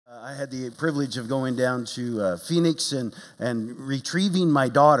I had the privilege of going down to Phoenix and retrieving my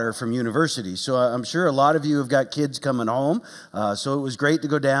daughter from university. So I'm sure a lot of you have got kids coming home. So it was great to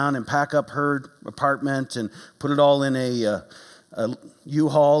go down and pack up her apartment and put it all in a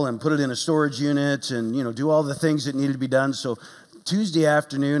U-Haul and put it in a storage unit and, do all the things that needed to be done. So Tuesday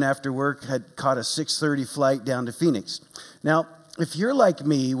afternoon after work, had caught a 6:30 flight down to Phoenix. Now, if you're like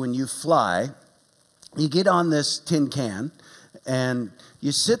me, when you fly, you get on this tin can and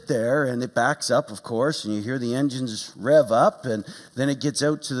you sit there and it backs up, of course, and you hear the engines rev up, and then it gets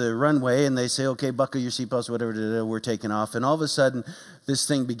out to the runway and they say, okay, buckle your seatbelts, whatever, we're taking off. And all of a sudden, this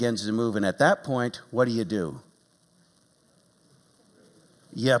thing begins to move. And at that point, what do?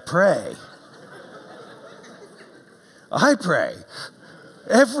 You pray. I pray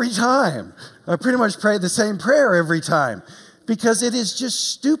every time. I pretty much pray the same prayer every time because it is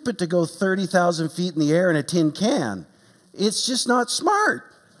just stupid to go 30,000 feet in the air in a tin can. It's just not smart.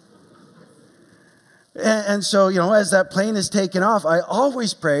 And so, as that plane is taking off, I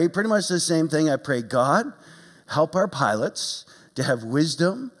always pray pretty much the same thing. I pray, God, help our pilots to have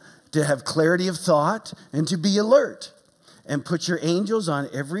wisdom, to have clarity of thought, and to be alert. And put your angels on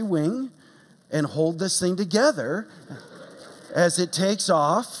every wing and hold this thing together as it takes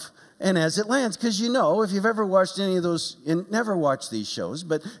off and as it lands. Because if you've ever watched any of those, and never watched these shows,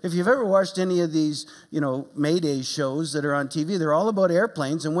 but if you've ever watched any of these, Mayday shows that are on TV, they're all about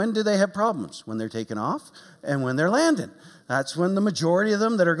airplanes. And when do they have problems? When they're taking off and when they're landing. That's when the majority of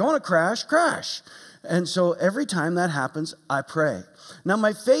them that are going to crash. And so every time that happens, I pray. Now,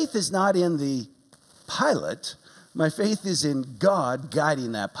 my faith is not in the pilot. My faith is in God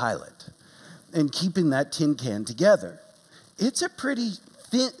guiding that pilot and keeping that tin can together. It's a pretty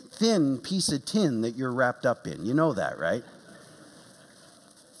thin piece of tin that you're wrapped up in. You know that, right?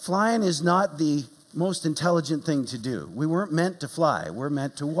 Flying is not the most intelligent thing to do. We weren't meant to fly. We're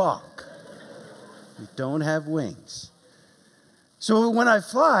meant to walk. We don't have wings. So when I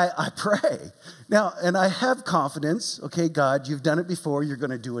fly, I pray. Now, and I have confidence. Okay, God, you've done it before. You're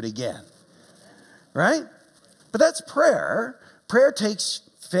going to do it again. Right? But that's prayer. Prayer takes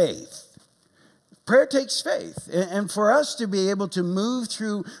faith. Prayer takes faith. And for us to be able to move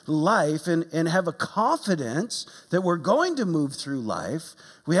through life and have a confidence that we're going to move through life,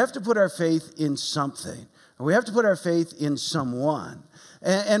 we have to put our faith in something. Or we have to put our faith in someone.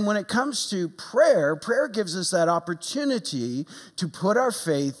 And when it comes to prayer, prayer gives us that opportunity to put our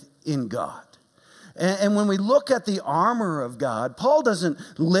faith in God. And when we look at the armor of God, Paul doesn't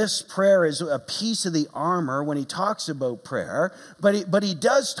list prayer as a piece of the armor when he talks about prayer, but he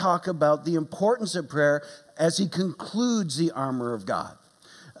does talk about the importance of prayer as he concludes the armor of God.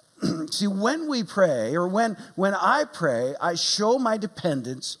 See, when we pray, or when I pray, I show my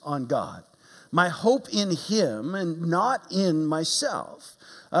dependence on God, my hope in Him and not in myself.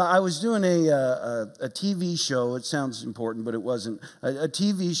 I was doing a TV show. It sounds important, but it wasn't. A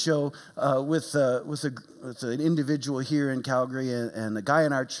TV show with an individual here in Calgary, and a guy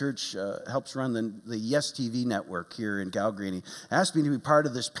in our church helps run the Yes TV network here in Calgary. And he asked me to be part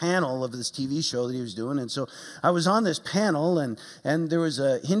of this panel of this TV show that he was doing. And so I was on this panel, and there was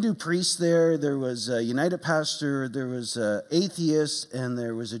a Hindu priest there, there was a United pastor, there was an atheist, and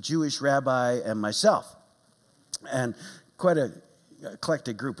there was a Jewish rabbi, and myself. And quite a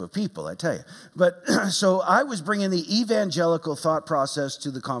eclectic group of people, I tell you. But so I was bringing the evangelical thought process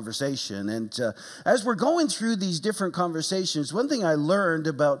to the conversation. And as we're going through these different conversations, one thing I learned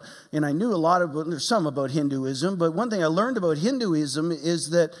about, and I knew some about Hinduism, but one thing I learned about Hinduism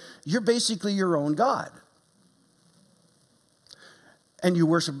is that you're basically your own God. And you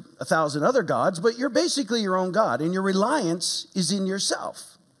worship 1,000 other gods, but you're basically your own God, and your reliance is in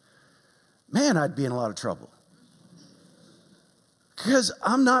yourself. Man, I'd be in a lot of trouble. Because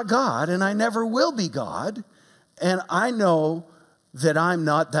I'm not God, and I never will be God, and I know that I'm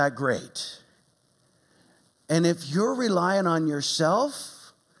not that great. And if you're relying on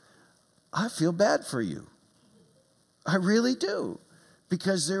yourself, I feel bad for you. I really do.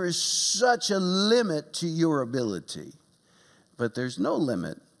 Because there is such a limit to your ability. But there's no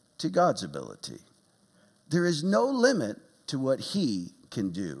limit to God's ability. There is no limit to what He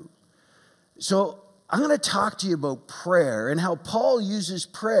can do. So I'm going to talk to you about prayer and how Paul uses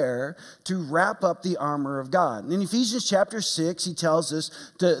prayer to wrap up the armor of God. In Ephesians chapter 6, he tells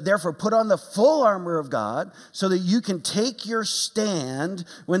us to therefore put on the full armor of God so that you can take your stand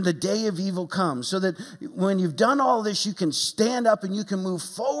when the day of evil comes. So that when you've done all this, you can stand up and you can move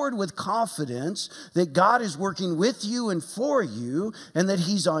forward with confidence that God is working with you and for you and that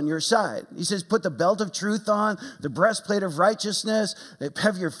He's on your side. He says, put the belt of truth on, the breastplate of righteousness,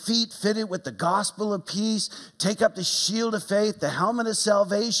 have your feet fitted with the gospel of of peace. Take up the shield of faith, the helmet of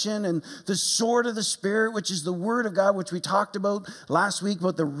salvation, and the sword of the Spirit, which is the word of God, which we talked about last week,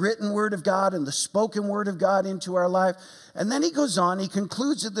 about the written word of God and the spoken word of God into our life. And then he goes on, he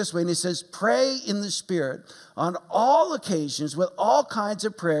concludes it this way, and he says, pray in the Spirit on all occasions with all kinds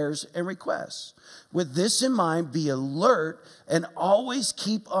of prayers and requests. With this in mind, be alert and always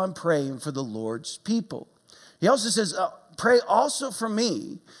keep on praying for the Lord's people. He also says, pray also for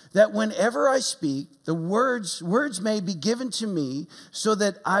me, that whenever I speak, the words may be given to me, so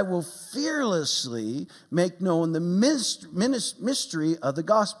that I will fearlessly make known the mystery of the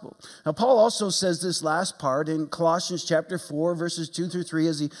gospel. Now, Paul also says this last part in Colossians chapter 4, verses 2 through 3,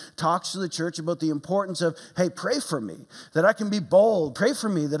 as he talks to the church about the importance of, hey, pray for me, that I can be bold. Pray for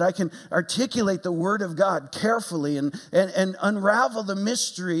me, that I can articulate the word of God carefully and unravel the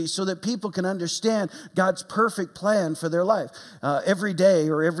mystery so that people can understand God's perfect plan for their life. Every day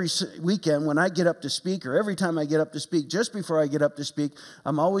or every weekend when I get up to speak, or every time I get up to speak, just before I get up to speak,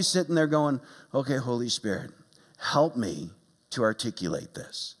 I'm always sitting there going, okay, Holy Spirit, help me to articulate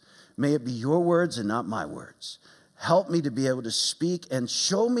this. May it be your words and not my words. Help me to be able to speak and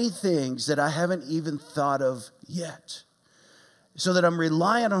show me things that I haven't even thought of yet, so that I'm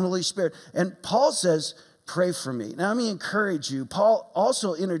relying on Holy Spirit. And Paul says, pray for me. Now, let me encourage you. Paul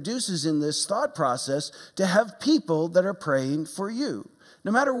also introduces in this thought process to have people that are praying for you.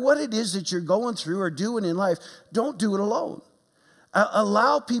 No matter what it is that you're going through or doing in life, don't do it alone.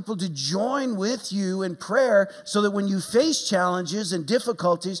 Allow people to join with you in prayer so that when you face challenges and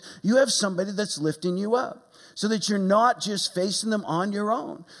difficulties, you have somebody that's lifting you up, so that you're not just facing them on your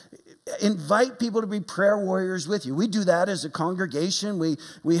own. Invite people to be prayer warriors with you. We do that as a congregation. We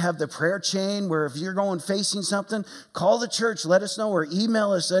have the prayer chain where if you're facing something, call the church, let us know, or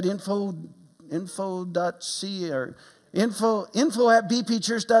email us at info.ca or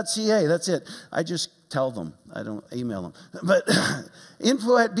info@bpchurch.ca. That's it. I just tell them. I don't email them. But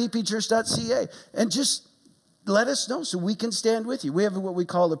info@bpchurch.ca. And just let us know so we can stand with you. We have what we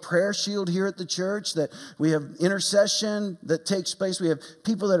call the prayer shield here at the church, that we have intercession that takes place. We have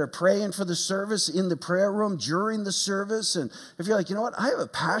people that are praying for the service in the prayer room during the service. And if you're like, you know what, I have a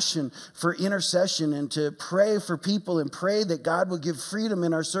passion for intercession and to pray for people and pray that God will give freedom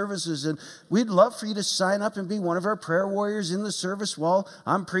in our services. And we'd love for you to sign up and be one of our prayer warriors in the service while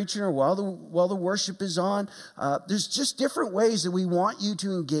I'm preaching or while the worship is on. There's just different ways that we want you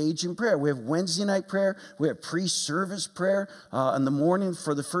to engage in prayer. We have Wednesday night prayer. We have pre-service prayer in the morning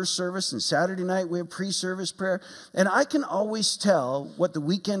for the first service, and Saturday night we have pre-service prayer. And I can always tell what the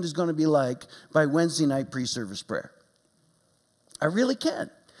weekend is going to be like by Wednesday night pre-service prayer. I really can.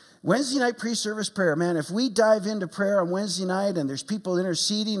 Wednesday night pre-service prayer, man, if we dive into prayer on Wednesday night and there's people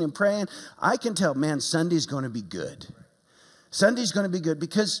interceding and praying, I can tell, man, Sunday's going to be good. Sunday's going to be good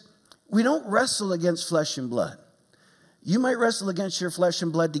because we don't wrestle against flesh and blood. You might wrestle against your flesh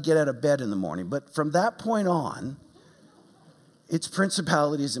and blood to get out of bed in the morning, but from that point on, it's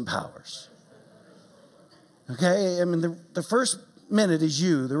principalities and powers. Okay? I mean, the first minute is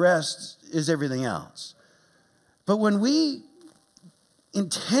you, the rest is everything else. But when we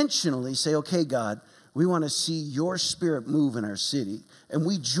intentionally say, okay, God, we want to see your spirit move in our city, and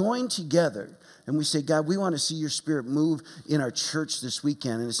we join together and we say, God, we want to see your spirit move in our church this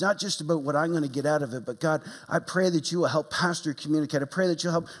weekend. And it's not just about what I'm going to get out of it, but God, I pray that you will help pastor communicate. I pray that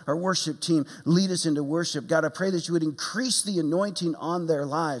you'll help our worship team lead us into worship. God, I pray that you would increase the anointing on their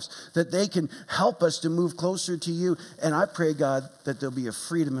lives, that they can help us to move closer to you. And I pray, God, that there'll be a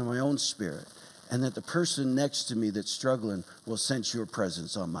freedom in my own spirit, and that the person next to me that's struggling will sense your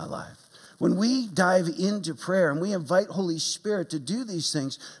presence on my life. When we dive into prayer and we invite Holy Spirit to do these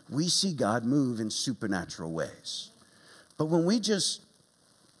things, we see God move in supernatural ways. But when we just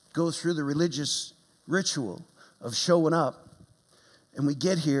go through the religious ritual of showing up, and we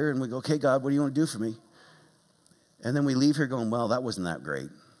get here and we go, okay, God, what do you want to do for me? And then we leave here going, well, that wasn't that great.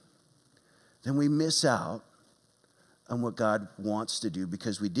 Then we miss out on what God wants to do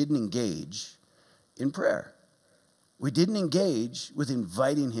because we didn't engage in prayer. We didn't engage with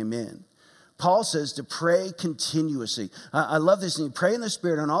inviting him in. Paul says to pray continuously. I love this thing. Pray in the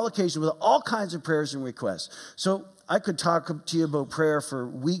Spirit on all occasions with all kinds of prayers and requests. So I could talk to you about prayer for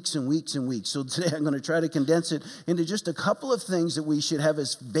weeks and weeks and weeks. So today I'm going to try to condense it into just a couple of things that we should have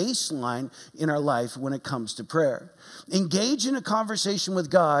as baseline in our life when it comes to prayer. Engage in a conversation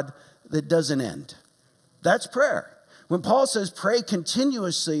with God that doesn't end. That's prayer. When Paul says pray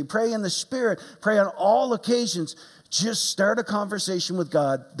continuously, pray in the Spirit, pray on all occasions, just start a conversation with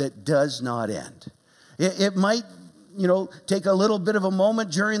God that does not end. It might, take a little bit of a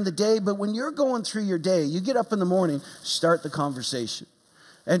moment during the day, but when you're going through your day, you get up in the morning, start the conversation.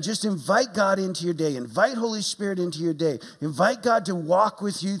 and just invite God into your day. Invite Holy Spirit into your day. Invite God to walk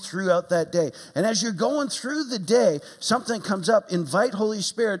with you throughout that day. And as you're going through the day, something comes up. Invite Holy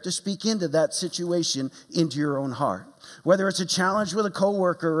Spirit to speak into that situation, into your own heart. Whether it's a challenge with a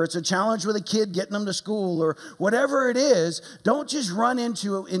coworker, or it's a challenge with a kid getting them to school, or whatever it is, don't just run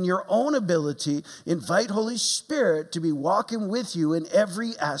into it in your own ability. Invite Holy Spirit to be walking with you in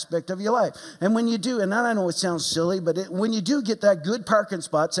every aspect of your life. And when you do, and I know it sounds silly, but when you do get that good parking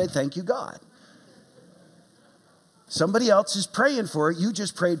spot, say, thank you, God. Somebody else is praying for it. You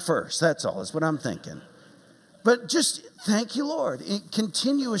just prayed first. That's all. That's what I'm thinking. But just thank you, Lord.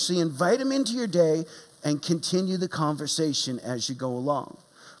 Continuously invite him into your day and continue the conversation as you go along.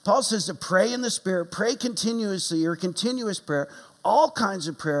 Paul says to pray in the Spirit, pray continuously, or continuous prayer, all kinds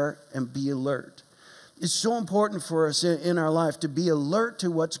of prayer, and be alert. It's so important for us in our life to be alert to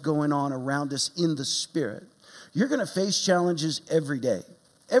what's going on around us in the Spirit. You're going to face challenges every day.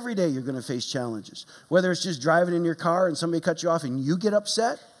 Every day you're going to face challenges. Whether it's just driving in your car and somebody cuts you off and you get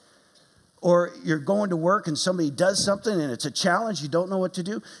upset, or you're going to work and somebody does something and it's a challenge, you don't know what to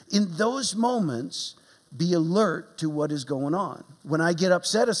do. In those moments, be alert to what is going on. When I get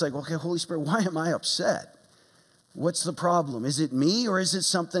upset, it's like, okay, Holy Spirit, why am I upset? What's the problem? Is it me or is it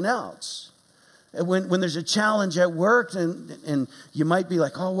something else? And when there's a challenge at work and you might be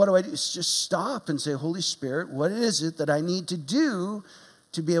like, oh, what do I do? It's just stop and say, Holy Spirit, what is it that I need to do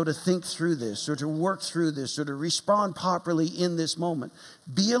to be able to think through this, or to work through this, or to respond properly in this moment?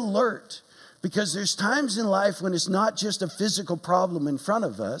 Be alert. Because there's times in life when it's not just a physical problem in front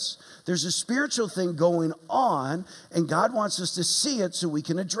of us. There's a spiritual thing going on, and God wants us to see it so we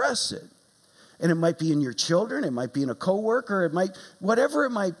can address it. And it might be in your children, it might be in a coworker, it might, whatever it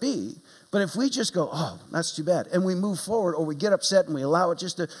might be. But if we just go, oh, that's too bad, and we move forward, or we get upset and we allow it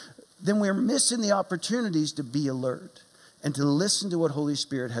just to, then we're missing the opportunities to be alert and to listen to what Holy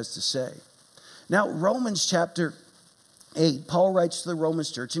Spirit has to say. Now, Romans chapter 8, Paul writes to the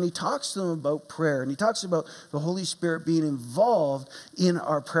Romans church, and he talks to them about prayer, and he talks about the Holy Spirit being involved in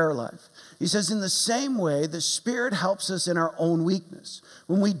our prayer life. He says, in the same way, the Spirit helps us in our own weakness.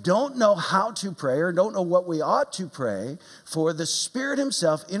 When we don't know how to pray or don't know what we ought to pray for, the Spirit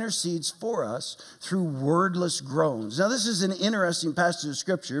himself intercedes for us through wordless groans. Now, this is an interesting passage of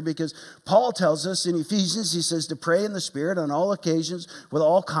Scripture because Paul tells us in Ephesians, he says to pray in the Spirit on all occasions with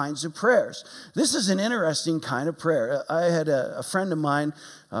all kinds of prayers. This is an interesting kind of prayer. I had a friend of mine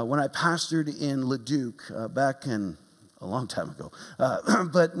when I pastored in Leduc back in a long time ago.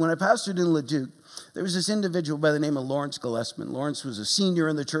 But when I pastored in Leduc, there was this individual by the name of Lawrence Gillespie. Lawrence was a senior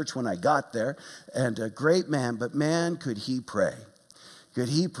in the church when I got there, and a great man, but man, could he pray. Could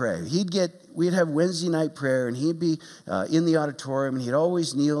he pray? We'd have Wednesday night prayer, and he'd be in the auditorium, and he'd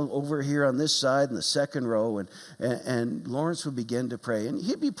always kneel over here on this side in the second row, and Lawrence would begin to pray. And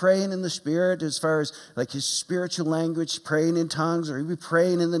he'd be praying in the Spirit as far as like his spiritual language, praying in tongues, or he'd be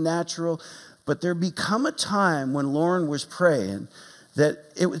praying in the natural. But there become a time when Lauren was praying that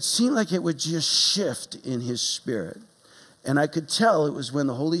it would seem like it would just shift in his spirit. And I could tell it was when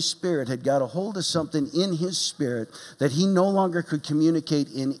the Holy Spirit had got a hold of something in his spirit that he no longer could communicate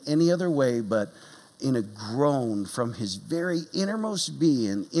in any other way but in a groan from his very innermost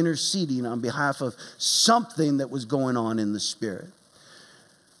being, interceding on behalf of something that was going on in the spirit.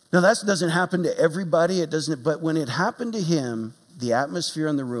 Now that doesn't happen to everybody, but when it happened to him, the atmosphere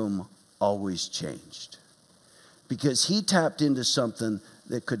in the room always changed because he tapped into something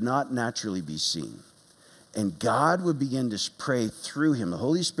that could not naturally be seen. And God would begin to pray through him. The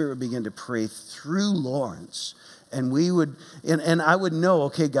Holy Spirit would begin to pray through Lawrence. And I would know,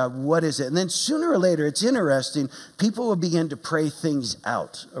 okay, God, what is it? And then sooner or later, it's interesting, people would begin to pray things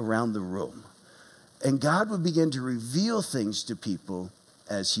out around the room. And God would begin to reveal things to people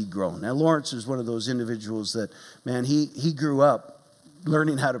as he grown. Now, Lawrence is one of those individuals that, man, he grew up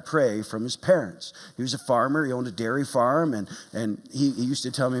learning how to pray from his parents. He was a farmer. He owned a dairy farm. And he used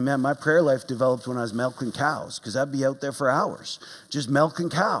to tell me, man, my prayer life developed when I was milking cows because I'd be out there for hours just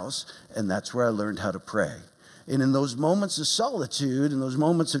milking cows. And that's where I learned how to pray. And in those moments of solitude, in those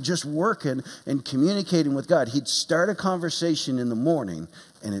moments of just working and communicating with God, he'd start a conversation in the morning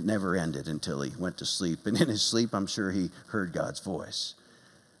and it never ended until he went to sleep. And in his sleep, I'm sure he heard God's voice.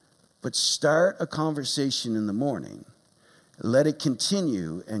 But start a conversation in the morning. Let it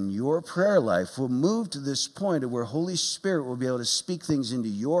continue, and your prayer life will move to this point of where Holy Spirit will be able to speak things into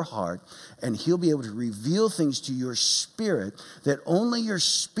your heart, and he'll be able to reveal things to your spirit that only your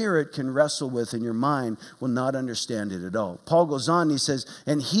spirit can wrestle with, and your mind will not understand it at all. Paul goes on, he says,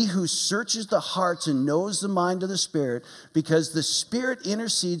 and he who searches the hearts and knows the mind of the Spirit, because the Spirit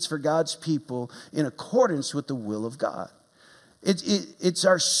intercedes for God's people in accordance with the will of God. It's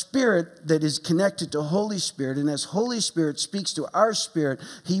our spirit that is connected to Holy Spirit. And as Holy Spirit speaks to our spirit,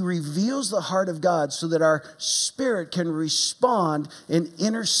 he reveals the heart of God so that our spirit can respond and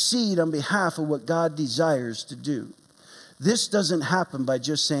intercede on behalf of what God desires to do. This doesn't happen by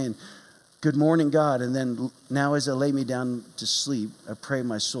just saying, good morning, God, and then now as I lay me down to sleep, I pray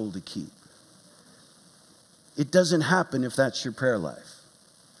my soul to keep. It doesn't happen if that's your prayer life.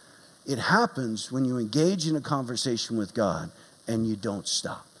 It happens when you engage in a conversation with God and you don't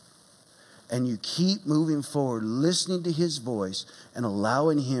stop. And you keep moving forward, listening to his voice and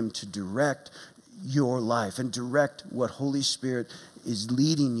allowing him to direct your life and direct what Holy Spirit is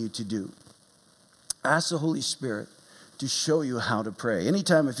leading you to do. Ask the Holy Spirit to show you how to pray.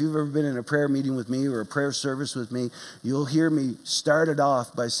 Anytime, if you've ever been in a prayer meeting with me or a prayer service with me, you'll hear me start it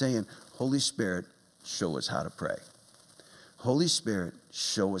off by saying, Holy Spirit, show us how to pray. Holy Spirit,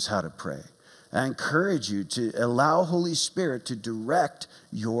 show us how to pray. I encourage you to allow Holy Spirit to direct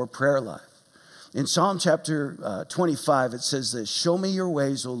your prayer life. In Psalm chapter 25, it says this, show me your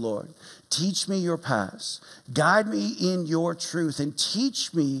ways, O Lord. Teach me your paths. Guide me in your truth and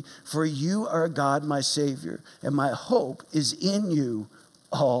teach me, for you are God, my Savior, and my hope is in you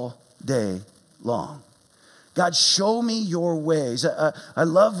all day long. God, show me your ways. I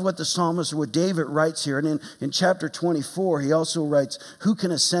love what the psalmist, what David writes here. And in chapter 24, he also writes, who can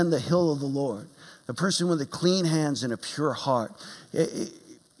ascend the hill of the Lord? A person with a clean hands and a pure heart.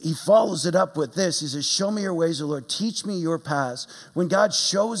 He follows it up with this. He says, show me your ways, O Lord. Teach me your paths. When God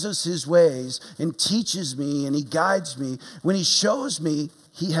shows us his ways and teaches me and he guides me, when he shows me,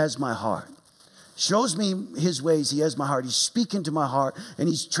 he has my heart. Shows me his ways, he has my heart. He's speaking to my heart and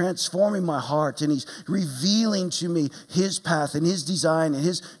he's transforming my heart and he's revealing to me his path and his design and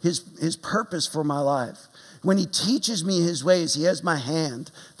his purpose for my life. When he teaches me his ways, he has my hand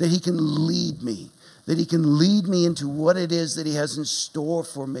that he can lead me, that he can lead me into what it is that he has in store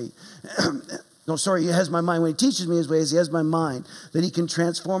for me. He has my mind. When he teaches me his ways, he has my mind, that he can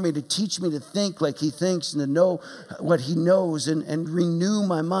transform me, to teach me to think like he thinks and to know what he knows and renew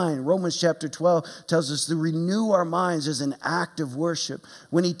my mind. Romans chapter 12 tells us to renew our minds as an act of worship.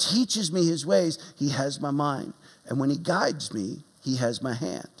 When he teaches me his ways, he has my mind. And when he guides me, he has my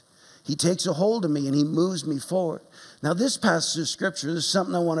hand. He takes a hold of me and he moves me forward. Now, this passage of Scripture, this is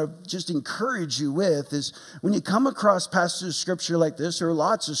something I want to just encourage you with, is when you come across passages of Scripture like this, or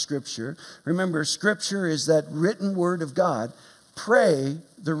lots of Scripture, remember, Scripture is that written Word of God. Pray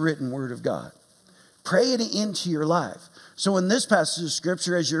the written Word of God. Pray it into your life. So in this passage of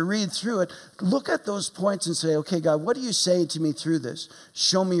Scripture, as you read through it, look at those points and say, okay, God, what are you saying to me through this?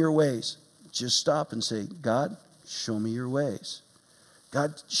 Show me your ways. Just stop and say, God, show me your ways.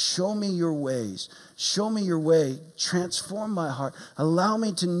 God, show me your ways. Show me your way. Transform my heart. Allow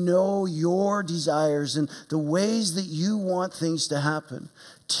me to know your desires and the ways that you want things to happen.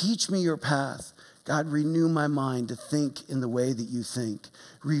 Teach me your path. God, renew my mind to think in the way that you think.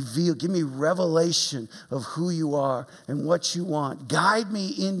 Give me revelation of who you are and what you want. Guide me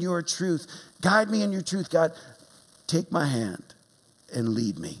in your truth. Guide me in your truth, God. Take my hand and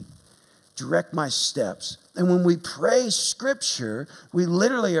lead me. Direct my steps. And when we pray Scripture, we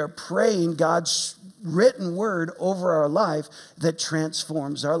literally are praying God's written word over our life that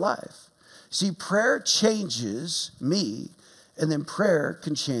transforms our life. See, prayer changes me, and then prayer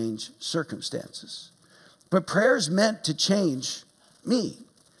can change circumstances. But prayer is meant to change me.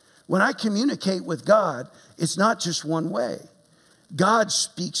 When I communicate with God, it's not just one way. God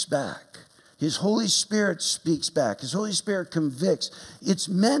speaks back. His Holy Spirit speaks back. His Holy Spirit convicts. It's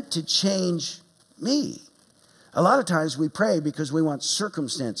meant to change me. A lot of times we pray because we want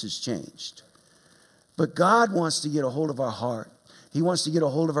circumstances changed. But God wants to get a hold of our heart. He wants to get a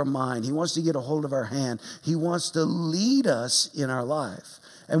hold of our mind. He wants to get a hold of our hand. He wants to lead us in our life.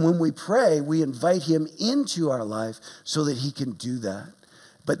 And when we pray, we invite him into our life so that he can do that.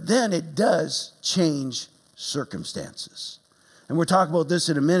 But then it does change circumstances. And we'll talk about this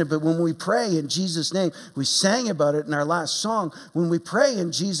in a minute, but when we pray in Jesus' name, we sang about it in our last song. When we pray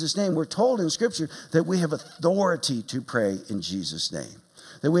in Jesus' name, we're told in Scripture that we have authority to pray in Jesus' name.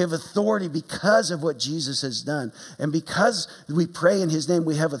 That we have authority because of what Jesus has done. And because we pray in his name,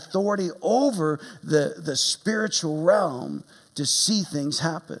 we have authority over the spiritual realm to see things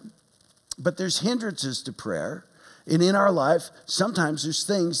happen. But there's hindrances to prayer. And in our life, sometimes there's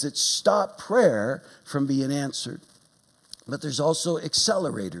things that stop prayer from being answered. But there's also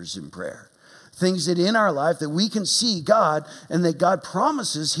accelerators in prayer. Things that in our life that we can see God and that God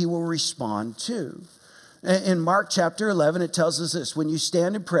promises he will respond to. In Mark chapter 11, it tells us this: when you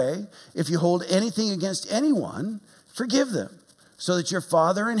stand and pray, if you hold anything against anyone, forgive them, so that your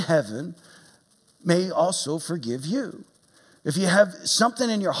Father in heaven may also forgive you. If you have something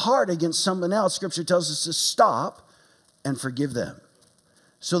in your heart against someone else, Scripture tells us to stop and forgive them.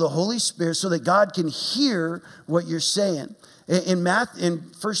 So the Holy Spirit, so that God can hear what you're saying. In 1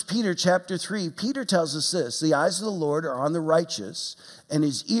 Peter chapter 3, Peter tells us this: the eyes of the Lord are on the righteous, and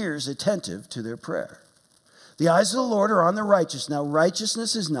his ears attentive to their prayer. The eyes of the Lord are on the righteous. Now,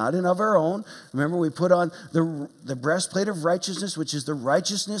 righteousness is not in of our own. Remember, we put on the breastplate of righteousness, which is the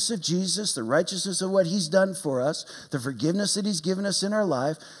righteousness of Jesus, the righteousness of what he's done for us, the forgiveness that he's given us in our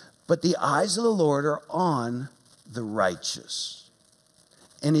life. But the eyes of the Lord are on the righteous,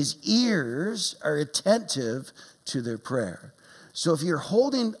 and his ears are attentive to their prayer. So if you're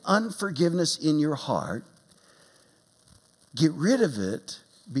holding unforgiveness in your heart, get rid of it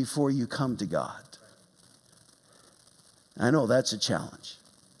before you come to God. I know that's a challenge,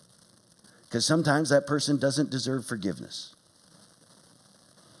 because sometimes that person doesn't deserve forgiveness,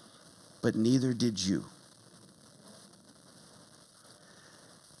 but neither did you.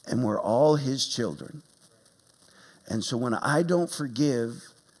 And we're all his children. And so when I don't forgive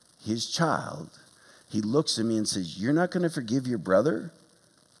his child, he looks at me and says, "You're not going to forgive your brother?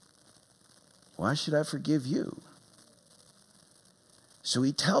 Why should I forgive you?" So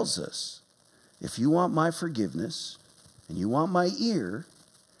he tells us, if you want my forgiveness and you want my ear,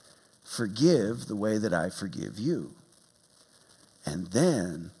 forgive the way that I forgive you. And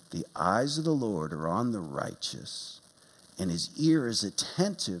then the eyes of the Lord are on the righteous, and his ear is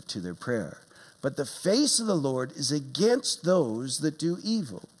attentive to their prayer. But the face of the Lord is against those that do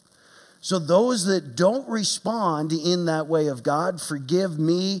evil. So those that don't respond in that way of God, forgive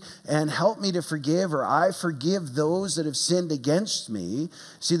me and help me to forgive, or I forgive those that have sinned against me.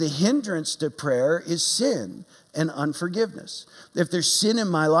 See, the hindrance to prayer is sin and unforgiveness. If there's sin in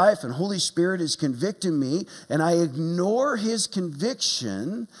my life and Holy Spirit is convicting me and I ignore his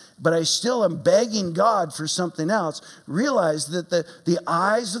conviction, but I still am begging God for something else, realize that the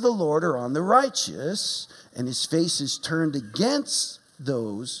eyes of the Lord are on the righteous, and his face is turned against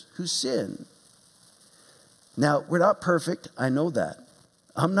those who sin. Now, we're not perfect. I know that.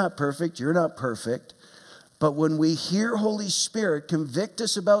 I'm not perfect. You're not perfect. But when we hear Holy Spirit convict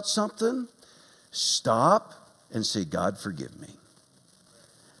us about something, stop and say, "God, forgive me."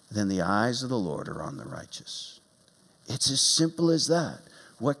 Then the eyes of the Lord are on the righteous. It's as simple as that.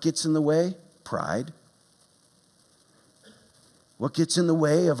 What gets in the way? Pride. What gets in the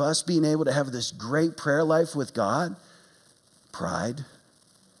way of us being able to have this great prayer life with God? Pride.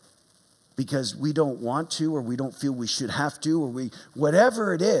 Because we don't want to, or we don't feel we should have to, or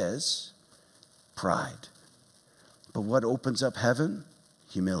whatever it is, pride. But what opens up heaven?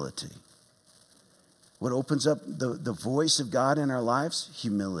 Humility. What opens up the voice of God in our lives?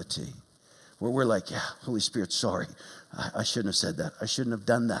 Humility. Where we're like, "Yeah, Holy Spirit, sorry. I shouldn't have said that. I shouldn't have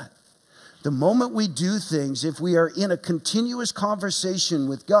done that." The moment we do things, if we are in a continuous conversation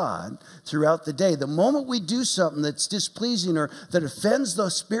with God throughout the day, the moment we do something that's displeasing or that offends the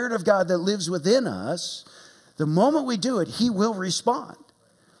Spirit of God that lives within us, the moment we do it, he will respond.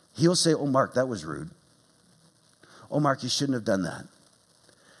 He'll say, "Oh, Mark, that was rude. Oh, Mark, you shouldn't have done that."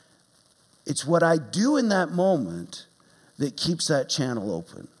 It's what I do in that moment that keeps that channel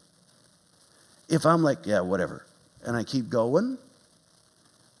open. If I'm like, "Yeah, whatever," and I keep going,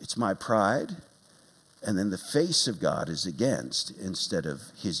 it's my pride, and then the face of God is against instead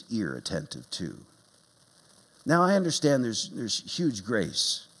of his ear attentive to. Now, I understand there's huge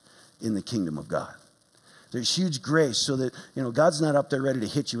grace in the kingdom of God. There's huge grace so that, God's not up there ready to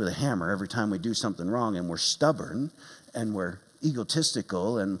hit you with a hammer every time we do something wrong and we're stubborn and we're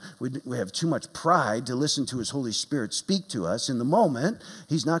egotistical and we have too much pride to listen to his Holy Spirit speak to us in the moment.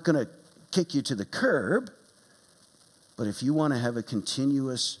 He's not going to kick you to the curb. But if you want to have a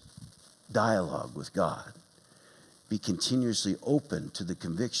continuous dialogue with God, be continuously open to the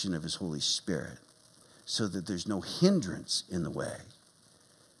conviction of his Holy Spirit so that there's no hindrance in the way,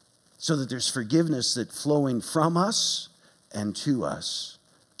 so that there's forgiveness that's flowing from us and to us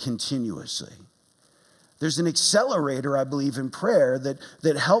continuously. There's an accelerator, I believe, in prayer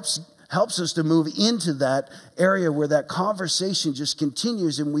that helps us to move into that area where that conversation just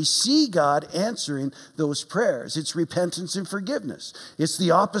continues and we see God answering those prayers. It's repentance and forgiveness. It's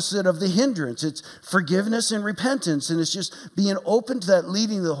the opposite of the hindrance. It's forgiveness and repentance, and it's just being open to that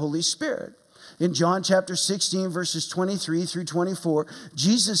leading of the Holy Spirit. In John chapter 16, verses 23 through 24,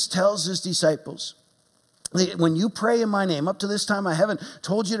 Jesus tells his disciples, when you pray in my name, up to this time I haven't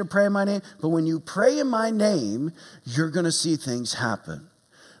told you to pray in my name, but when you pray in my name, you're going to see things happen.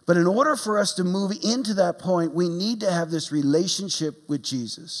 But in order for us to move into that point, we need to have this relationship with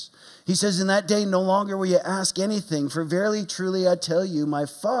Jesus. He says, "In that day no longer will you ask anything, for verily, truly, I tell you, my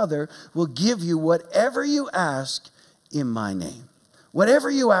Father will give you whatever you ask in my name. Whatever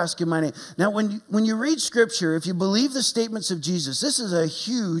you ask in my name. Now, when you read Scripture, if you believe the statements of Jesus, this is a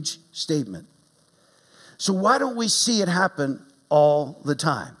huge statement. So why don't we see it happen all the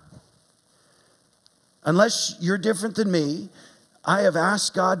time? Unless you're different than me, I have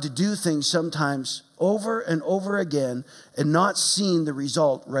asked God to do things sometimes over and over again and not seen the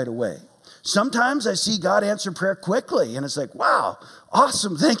result right away. Sometimes I see God answer prayer quickly, and it's like, wow,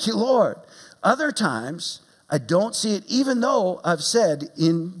 awesome, thank you, Lord. Other times, I don't see it, even though I've said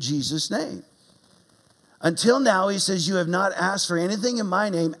in Jesus' name. Until now, he says, you have not asked for anything in my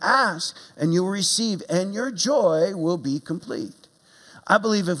name. Ask, and you will receive, and your joy will be complete. I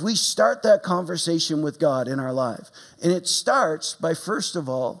believe if we start that conversation with God in our life, and it starts by, first of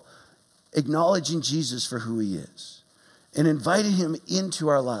all, acknowledging Jesus for who he is and inviting him into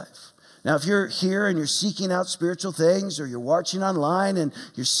our life. Now, if you're here and you're seeking out spiritual things, or you're watching online and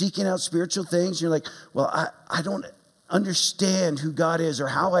you're seeking out spiritual things, you're like, well, I don't understand who God is or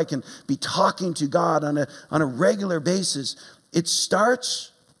how I can be talking to God on a regular basis. It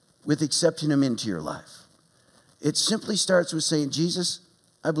starts with accepting him into your life. It simply starts with saying, Jesus,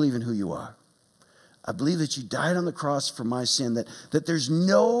 I believe in who you are. I believe that you died on the cross for my sin, that there's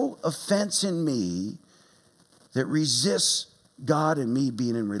no offense in me that resists God and me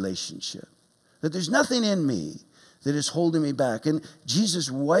being in relationship. That there's nothing in me that is holding me back. And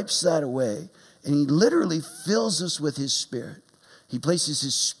Jesus wipes that away, and he literally fills us with his Spirit. He places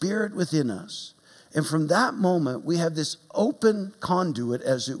his Spirit within us. And from that moment, we have this open conduit,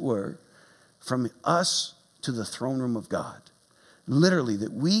 as it were, from us to the throne room of God. Literally,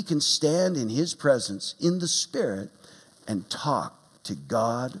 that we can stand in his presence in the Spirit and talk to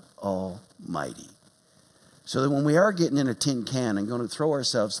God Almighty. So that when we are getting in a tin can and going to throw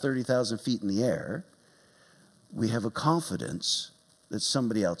ourselves 30,000 feet in the air, we have a confidence that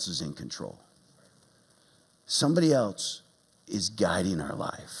somebody else is in control. Somebody else is guiding our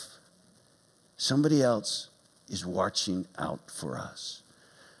life. Somebody else is watching out for us.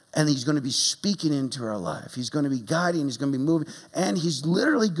 And he's going to be speaking into our life. He's going to be guiding. He's going to be moving. And he's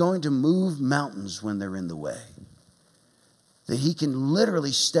literally going to move mountains when they're in the way. That he can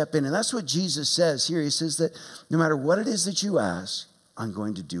literally step in. And that's what Jesus says here. He says that no matter what it is that you ask, I'm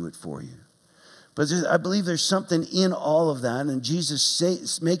going to do it for you. But I believe there's something in all of that. And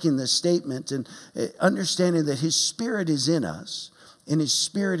Jesus making this statement and understanding that his Spirit is in us. And his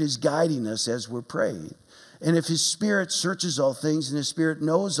Spirit is guiding us as we're praying. And if his Spirit searches all things, and his Spirit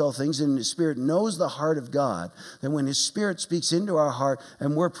knows all things, and his Spirit knows the heart of God, then when his Spirit speaks into our heart,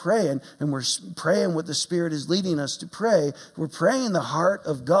 and we're praying what the Spirit is leading us to pray, we're praying the heart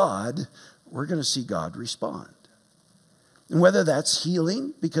of God, we're going to see God respond. And whether that's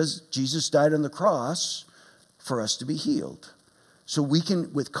healing, because Jesus died on the cross for us to be healed. So we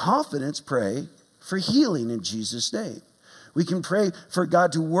can, with confidence, pray for healing in Jesus' name. We can pray for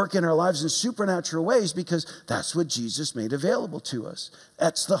God to work in our lives in supernatural ways because that's what Jesus made available to us.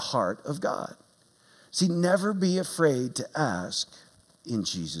 That's the heart of God. See, never be afraid to ask in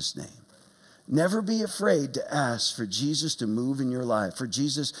Jesus' name. Never be afraid to ask for Jesus to move in your life, for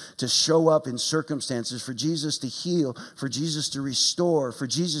Jesus to show up in circumstances, for Jesus to heal, for Jesus to restore, for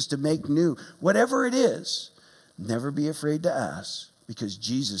Jesus to make new. Whatever it is, never be afraid to ask because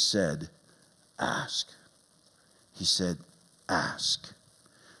Jesus said, ask. He said, ask.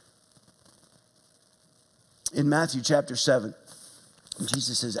 In Matthew chapter 7,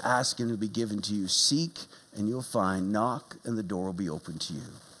 Jesus says, ask and it will be given to you. Seek and you'll find. Knock and the door will be open to you.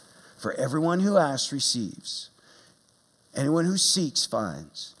 For everyone who asks receives. Anyone who seeks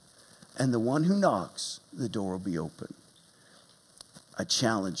finds. And the one who knocks, the door will be open. I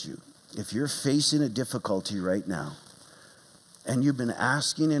challenge you, if you're facing a difficulty right now, and you've been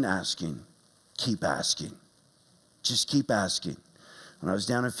asking and asking, keep asking. Just keep asking. When I was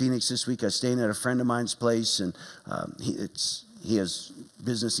down in Phoenix this week, I was staying at a friend of mine's place, and he has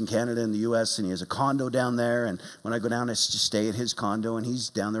business in Canada and the U.S., and he has a condo down there. And when I go down, I just stay at his condo, and he's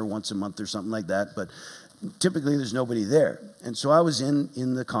down there once a month or something like that. But typically, there's nobody there. And so I was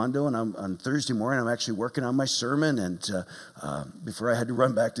in the condo, and on Thursday morning, I'm actually working on my sermon. And before I had to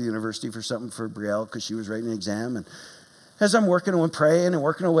run back to the university for something for Brielle because she was writing an exam. And as I'm working and praying and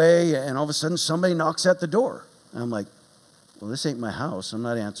working away, and all of a sudden, somebody knocks at the door. And I'm like, well, this ain't my house. I'm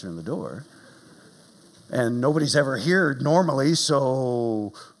not answering the door. And nobody's ever here normally,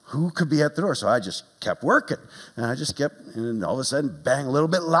 so who could be at the door? So I just kept working. And I just kept, and all of a sudden, bang, a little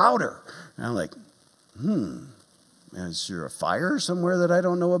bit louder. And I'm like, is there a fire somewhere that I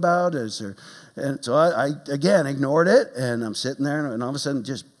don't know about? Is there? And so I again, ignored it. And I'm sitting there, and all of a sudden,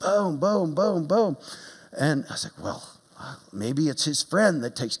 just boom, boom, boom, boom. And I was like, well, maybe it's his friend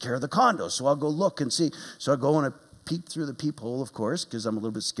that takes care of the condo. So I'll go look and see. So I go and I peek through the peephole, of course, because I'm a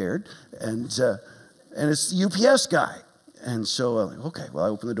little bit scared. And it's the UPS guy. And so, okay, well, I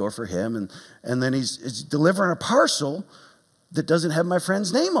open the door for him. And then he's delivering a parcel that doesn't have my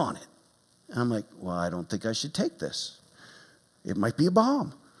friend's name on it. And I'm like, well, I don't think I should take this. It might be a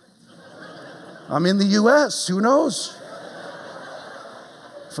bomb. I'm in the U.S. Who knows?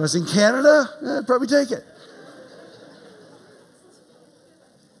 If I was in Canada, I'd probably take it.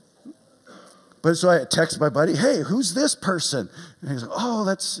 But so I text my buddy, hey, who's this person? And he's like, oh,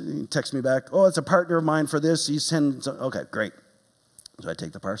 he texts me back, oh, it's a partner of mine for this. He's sending, okay, great. So I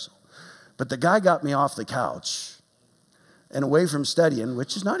take the parcel. But the guy got me off the couch and away from studying,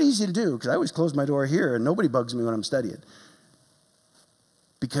 which is not easy to do because I always close my door here and nobody bugs me when I'm studying,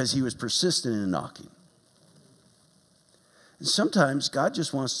 because he was persistent in knocking. And sometimes God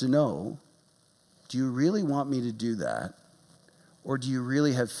just wants to know, do you really want me to do that? Or do you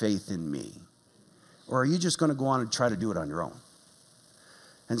really have faith in me? Or are you just going to go on and try to do it on your own?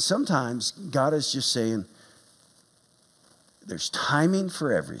 And sometimes God is just saying, there's timing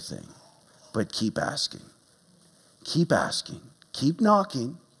for everything, but keep asking. Keep asking. Keep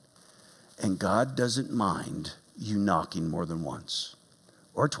knocking. And God doesn't mind you knocking more than once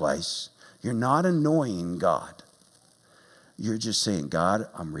or twice. You're not annoying God. You're just saying, God,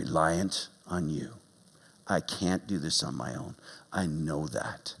 I'm reliant on you. I can't do this on my own. I know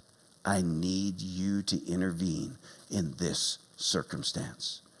that. I need you to intervene in this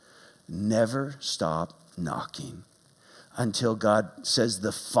circumstance. Never stop knocking until God says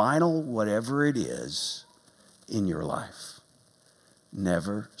the final whatever it is in your life.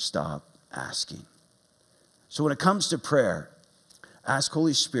 Never stop asking. So when it comes to prayer, ask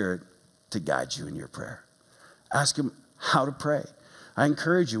Holy Spirit to guide you in your prayer. Ask him how to pray. I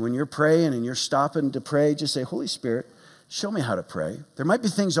encourage you, when you're praying and you're stopping to pray, just say, Holy Spirit, show me how to pray. There might be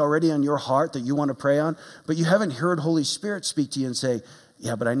things already on your heart that you want to pray on, but you haven't heard Holy Spirit speak to you and say,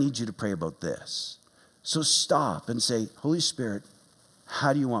 yeah, but I need you to pray about this. So stop and say, Holy Spirit,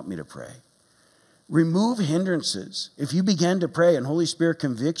 how do you want me to pray? Remove hindrances. If you begin to pray and Holy Spirit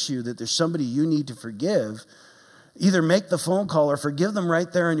convicts you that there's somebody you need to forgive, either make the phone call or forgive them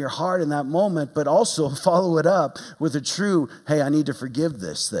right there in your heart in that moment, but also follow it up with a true, hey, I need to forgive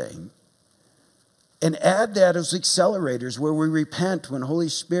this thing. And add that as accelerators where we repent when Holy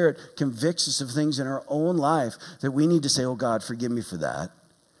Spirit convicts us of things in our own life that we need to say, oh God, forgive me for that.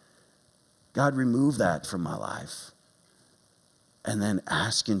 God, remove that from my life. And then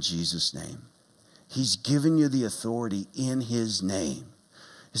ask in Jesus' name. He's given you the authority in his name.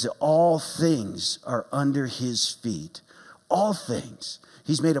 He said all things are under his feet. All things.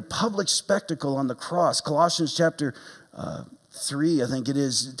 He's made a public spectacle on the cross. Colossians chapter 3, I think it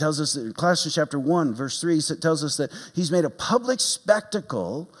is, it tells us that, Colossians chapter 1, verse 3, it tells us that he's made a public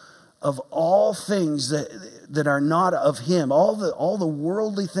spectacle of all things that are not of him, all the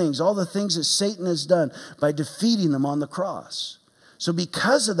worldly things, all the things that Satan has done by defeating them on the cross. So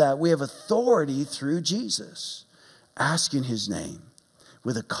because of that, we have authority through Jesus. Ask in his name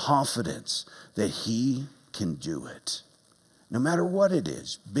with a confidence that he can do it, no matter what it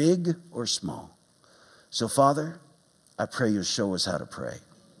is, big or small. So Father, I pray you'll show us how to pray.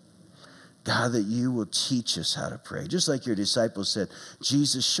 God, that you will teach us how to pray. Just like your disciples said,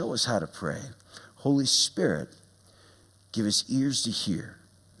 Jesus, show us how to pray. Holy Spirit, give us ears to hear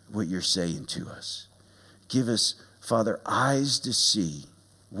what you're saying to us. Give us, Father, eyes to see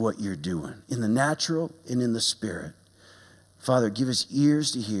what you're doing in the natural and in the spirit. Father, give us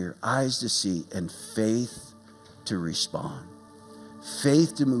ears to hear, eyes to see, and faith to respond.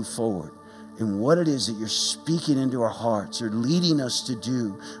 Faith to move forward in what it is that you're speaking into our hearts or leading us to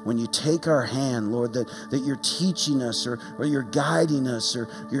do when you take our hand, Lord, that you're teaching us or you're guiding us or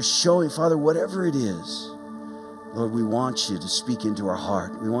you're showing, Father, whatever it is. Lord, we want you to speak into our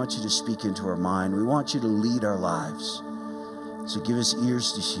heart. We want you to speak into our mind. We want you to lead our lives. So give us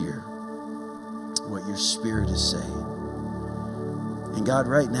ears to hear what your Spirit is saying. And God,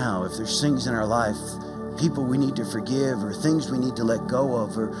 right now, if there's things in our life, people we need to forgive or things we need to let go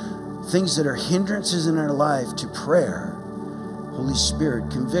of or things that are hindrances in our life to prayer, Holy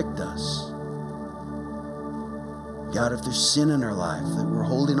Spirit, convict us. God, if there's sin in our life that we're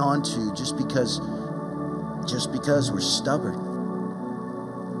holding on to just because we're stubborn,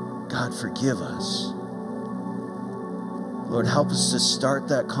 God, forgive us. Lord, help us to start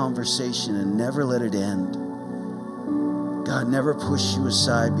that conversation and never let it end. God, never push you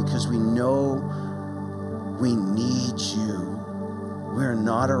aside because we know we need you. We're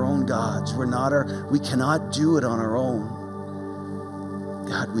not our own gods. We cannot do it on our own.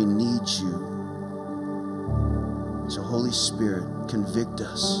 God, we need you. So Holy Spirit, convict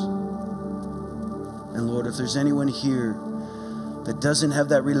us. And Lord, if there's anyone here that doesn't have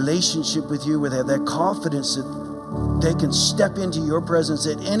that relationship with you, where they have that confidence that they can step into your presence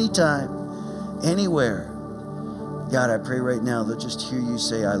at any time, anywhere, God, I pray right now they'll just hear you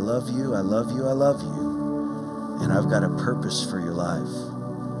say, I love you, I love you, I love you. And I've got a purpose for your life.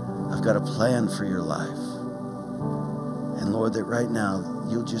 I've got a plan for your life. And Lord, that right now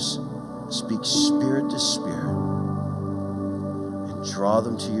you'll just speak spirit to spirit and draw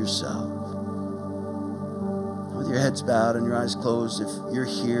them to yourself. With your heads bowed and your eyes closed, if you're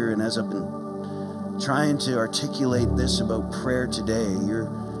here and as I've been trying to articulate this about prayer today,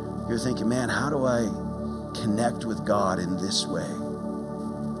 you're thinking, man, how do I connect with God in this way?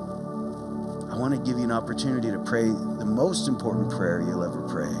 I want to give you an opportunity to pray the most important prayer you'll ever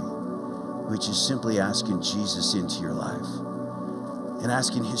pray, which is simply asking Jesus into your life and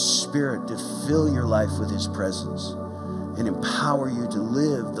asking his Spirit to fill your life with his presence and empower you to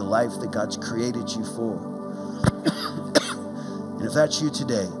live the life that God's created you for. And if that's you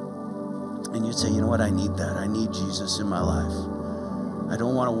today, and you'd say, you know what, I need that. I need Jesus in my life. I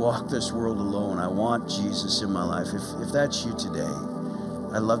don't want to walk this world alone. I want Jesus in my life. If that's you today,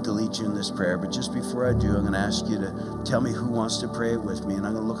 I'd love to lead you in this prayer. But just before I do, I'm going to ask you to tell me who wants to pray it with me. And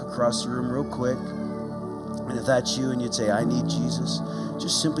I'm going to look across the room real quick. And if that's you and you'd say, I need Jesus,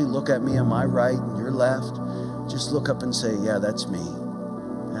 just simply look at me on my right and your left. Just look up and say, yeah, that's me.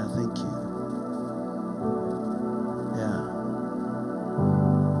 Yeah, thank you.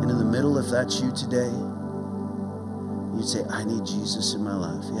 Middle, if that's you today, you'd say, I need Jesus in my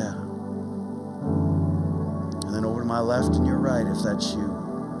life. Yeah. And then over to my left and your right, if that's you.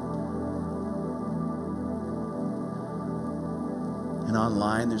 And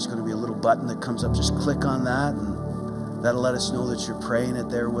online, there's going to be a little button that comes up. Just click on that, and that'll let us know that you're praying it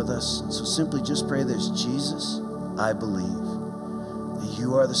there with us. And so simply just pray this: Jesus, I believe that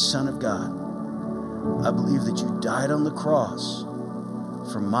you are the Son of God. I believe that you died on the cross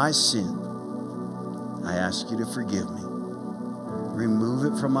for my sin. I ask you to forgive me. Remove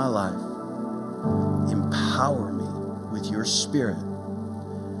it from my life. Empower me with your Spirit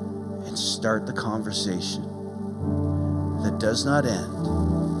and start the conversation that does not end,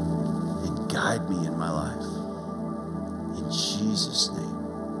 and guide me in my life. In Jesus' name,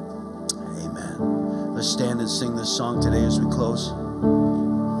 amen. Let's stand and sing this song today as we close.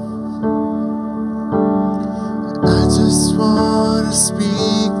 I just want to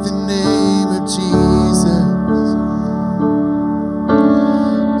speak the name of Jesus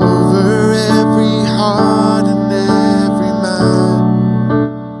over every heart and every mind,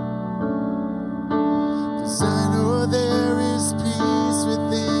 'cause I know there is peace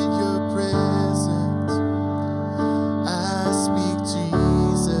within your presence. I speak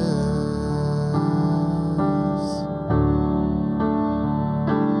Jesus.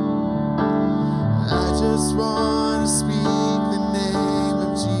 I just want to speak the name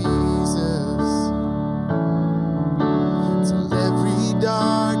of Jesus till every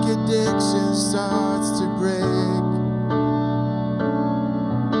dark addiction starts to break,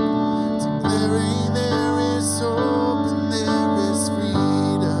 declaring there is hope and there is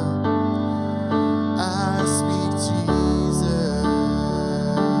freedom. I speak Jesus.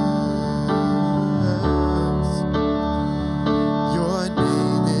 Your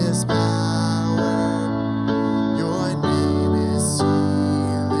name is power. Your name is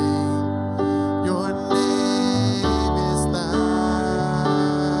healing. Your name is life.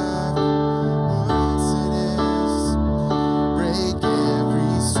 Once it is, break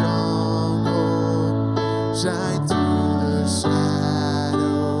every stronghold, shine through the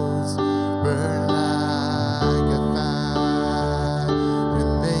shadows, burn like a fire.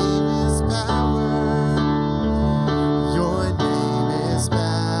 Your name is power. Your name is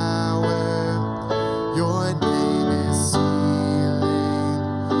power. Your name is healing.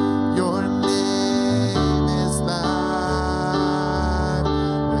 Your name is life.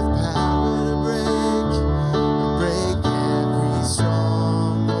 With power to break every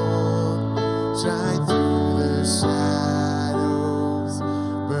stronghold, shine through the shadows,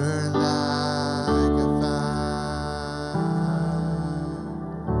 burn like a fire.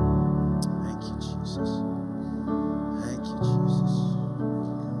 Thank you, Jesus. Thank you, Jesus.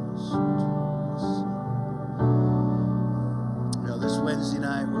 You know, this Wednesday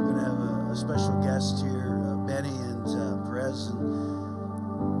night, we're going to have a special guest here, Benny and Perez.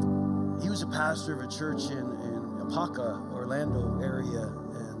 And he was a pastor of a church in Apaka, Orlando area.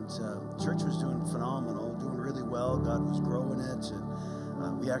 And church was doing phenomenal, doing really well. God was growing it.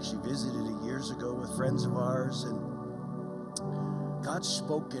 And we actually visited it years ago with friends of ours. And God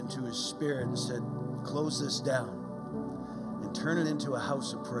spoke into his spirit and said, close this down and turn it into a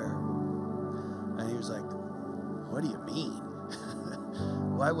house of prayer. And he was like, what do you mean?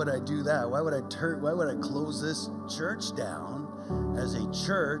 Why would I do that? Why would I close this church down as a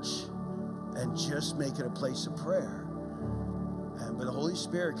church and just make it a place of prayer? But the Holy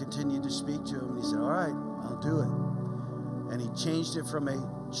Spirit continued to speak to him, and he said, all right, I'll do it. And he changed it from a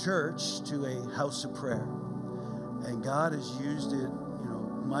church to a house of prayer. And God has used it,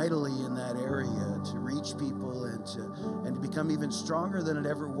 mightily in that area to reach people and to become even stronger than it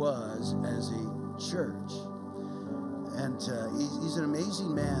ever was as a church. And he's an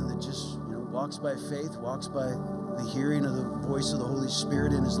amazing man that just walks by faith, walks by the hearing of the voice of the Holy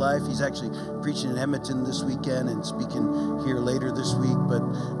Spirit in his life. He's actually preaching in Edmonton this weekend and speaking here later this week, but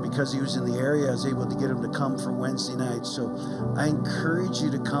because he was in the area, I was able to get him to come for Wednesday night. So I encourage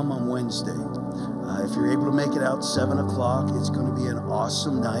you to come on Wednesday. If you're able to make it out 7 o'clock, it's going to be an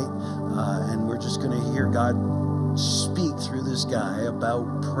awesome night, and we're just going to hear God speak through this guy about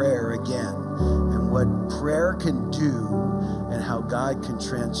prayer again and what prayer can do and how God can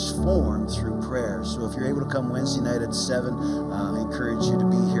transform through prayer. So if you're able to come Wednesday night at 7, I encourage you to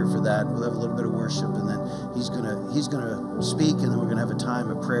be here for that. We'll have a little bit of worship, and then he's gonna speak, and then we're gonna have a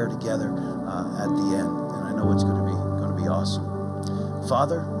time of prayer together at the end. And I know it's gonna be awesome.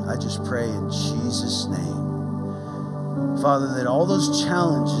 Father, I just pray in Jesus' name, Father, that all those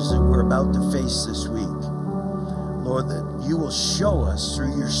challenges that we're about to face this week, Lord, that you will show us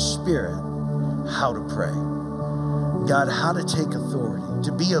through your Spirit how to pray. God, how to take authority,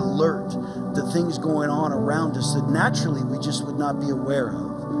 to be alert to things going on around us that naturally we just would not be aware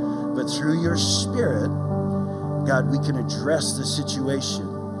of. But through your Spirit, God, we can address the situation,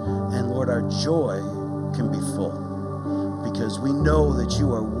 and Lord, our joy can be full because we know that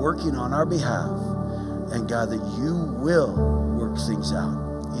you are working on our behalf, and God, that you will work things out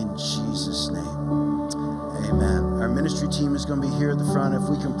in Jesus' name. Amen. Our ministry team is going to be here at the front. If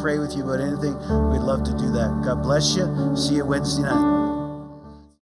we can pray with you about anything, we'd love to do that. God bless you. See you Wednesday night.